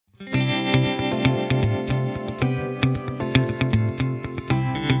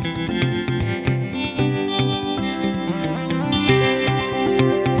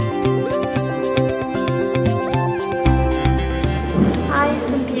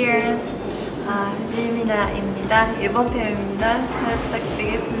Fujii Mina입니다. 일본 배우입니다. 잘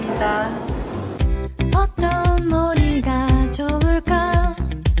부탁드리겠습니다. 어떤 머리가 좋을까?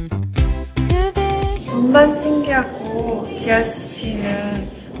 정말 신기하고 지아씨는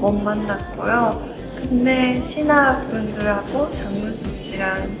못 만났고요. 근데 신하 분들하고 장근숙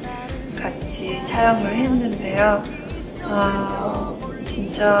씨랑 같이 촬영을 했는데요.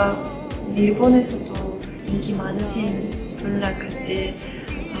 진짜 일본에서도 인기 많으신 분이랑 같이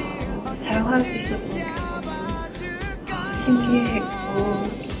촬영할 수 있었던 게 너무 신기했고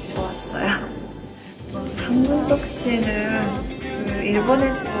좋았어요. 장근숙 씨는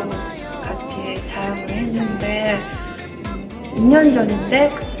일본에서도 같이 촬영을 했는데 2년 전인데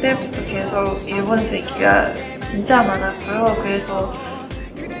그때부터 계속 일본에서 인기가 진짜 많았고요. 그래서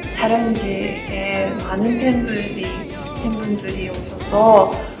촬영지에 많은 팬분들이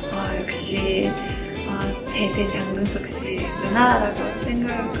오셔서 역시 대세 장근숙 씨구나 라고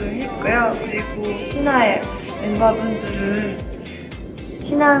생각을 했고요. 그리고 신화의 멤버분들은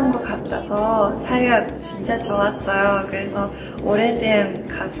친한 것 같아서 사이가 진짜 좋았어요. 그래서 오래된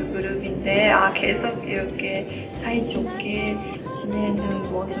가수 그룹인데 계속 이렇게 사이좋게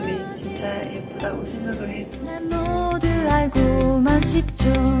지내는 모습이 진짜 예쁘다고 생각을 했어요.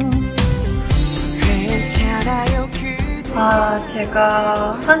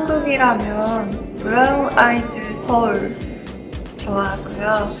 제가 한국이라면 브라운 아이드 소울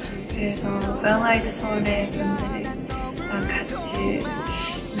좋아하고요. 그래서 브라운 아이드 소울의 분들이랑 같이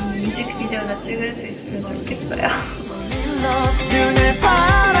뮤직비디오나 찍을 수 있으면 좋겠어요.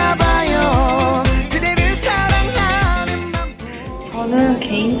 저는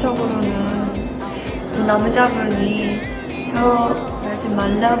개인적으로는 그 남자분이 결혼하지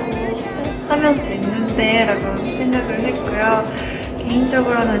말라고 하면 됐는데 라고 생각을 했고요.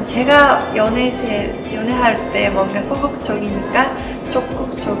 개인적으로는 제가 연애할 때 뭔가 소극적이니까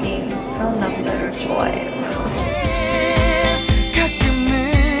적극적인 그런 남자를 좋아해요.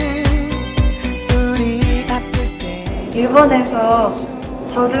 일본에서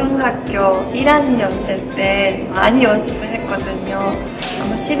초등학교 1학년생 때 많이 연습을 했거든요.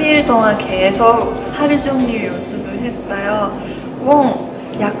 아마 12일 동안 계속 하루 종일 연습을 했어요.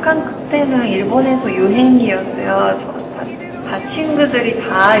 약간 그때는 일본에서 유행이었어요. 다 친구들이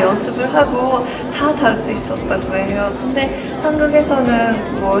다 연습을 하고 다 달 수 있었던 거예요. 근데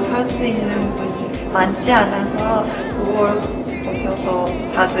한국에서는 뭐 할 수 있는 분이 많지 않아서 그걸 보셔서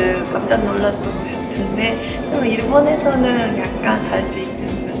다들 깜짝 놀랐던 것 같은데 일본에서는 약간 할 수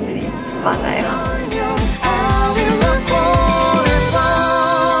있는 분들이 많아요.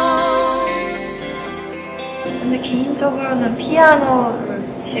 근데 개인적으로는 피아노를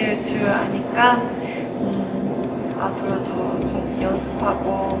칠 줄 아니까 앞으로도 좀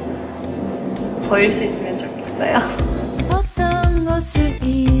연습하고 보일 수 있으면 좋겠어요. 어떤 것을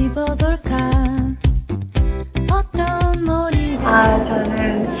입어볼까? 어떤 머리?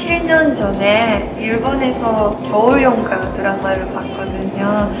 저는 7년 전에 일본에서 겨울연가 드라마를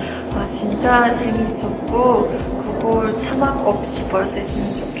봤거든요. 진짜 재밌었고 그걸 자막 없이 볼 수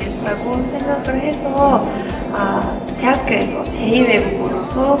있으면 좋겠다고 생각을 해서 대학교에서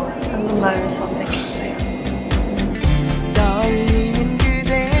제2외국어로서 한국말을 선택했어요.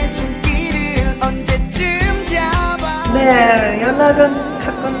 네, 연락은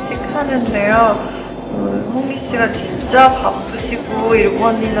가끔씩 하는데요. 홍기 씨가 진짜 바쁘시고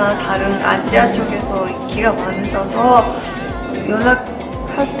일본이나 다른 아시아 쪽에서 인기가 많으셔서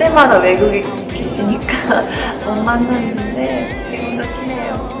연락할 때마다 외국에 계시니까 못 만났는데 지금도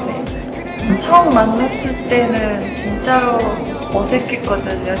친해요. 네. 처음 만났을 때는 진짜로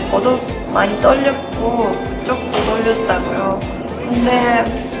어색했거든요. 저도 많이 떨렸고 쪽도 떨렸다고요. 근데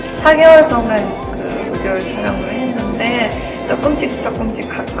 4개월 동안 그 5개월 촬영을 했는데 조금씩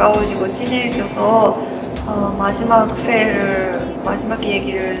가까워지고 친해져서 마지막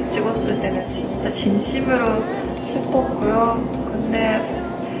얘기를 찍었을 때는 진짜 진심으로 슬펐고요. 근데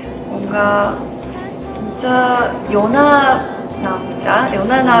뭔가 진짜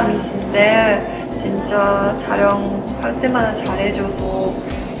연하남이신데 진짜 촬영할 때마다 잘해줘서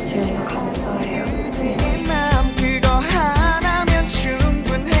지금도 감사해요. 네.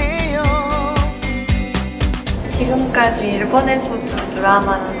 지금까지 일본에서도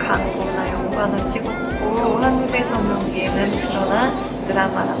드라마나 광고나 영화나 찍었고 한국에서는 예능프로나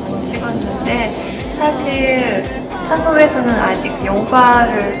드라마나 많이 찍었는데 사실 한국에서는 아직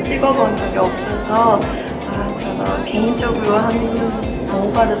영화를 찍어본 적이 없어서 저도 개인적으로 한국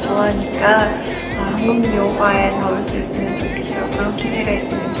영화도 좋아하니까 한국 영화에 나올 수 있으면 좋겠다고 그런 기회가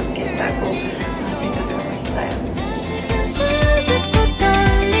있으면 좋겠다고 생각하고 있어요.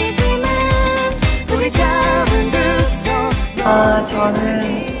 저는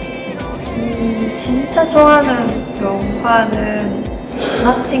진짜 좋아하는 영화는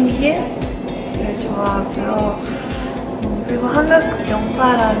Nothing Here를 좋아하고요. 그리고 한국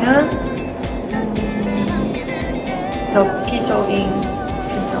영화라면 엽기적인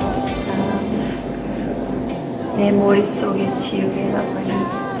내 머릿속에 지우개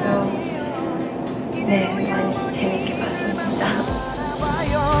남아있고요. 네, 많이 재밌게 봤습니다.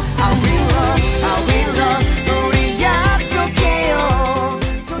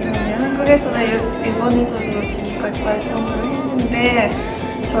 네, 한국에서도 일본에서도 지금까지 활동을 했는데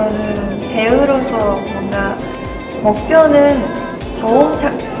저는 배우로서 뭔가 목표는 좋은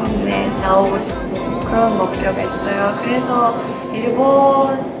작품에 나오고 싶고 그런 목표가 있어요. 그래서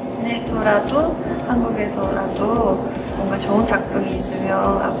일본에서라도 한국에서라도 뭔가 좋은 작품이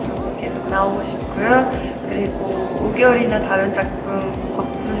있으면 앞으로도 계속 나오고 싶고요. 그리고 우결이나 다른 작품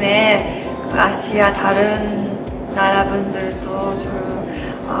덕분에 아시아 다른 나라 분들도 저를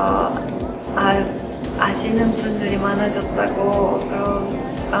아시는 분들이 많아졌다고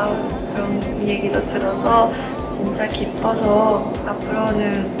그런 얘기도 들어서 진짜 기뻐서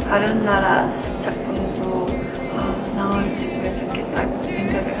앞으로는 다른 나라 작품도 나올 수 있으면 좋겠다고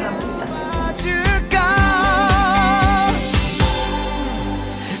생각을 합니다.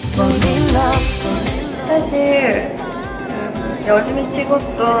 사실 열심히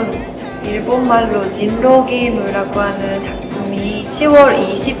찍었던 일본말로 진로기무라고 하는 작품이 10월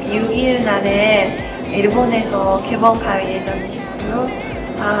 26일 날에 일본에서 개봉할 예정이고요.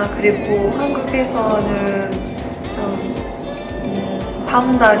 그리고 한국에서는 좀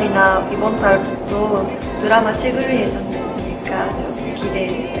다음 달이나 이번 달부터 드라마 찍을 예정이 있으니까 좀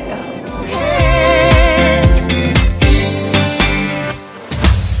기대해주세요.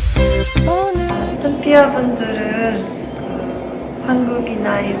 선피아분들은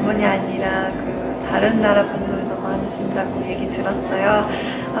한국이나 일본이 아니라 다른 나라 분들도 많으신다고 얘기 들었어요.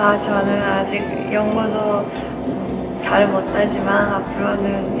 저는 아직 영어도 잘 못하지만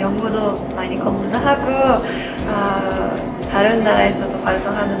앞으로는 영어도 많이 공부하고 다른 나라에서도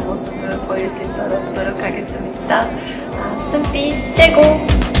활동하는 모습을 보일 수 있도록 노력하겠습니다. 선피 최고!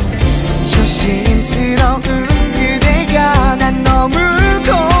 조심스러운 그대가 난 너무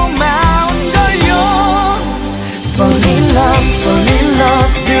고마워.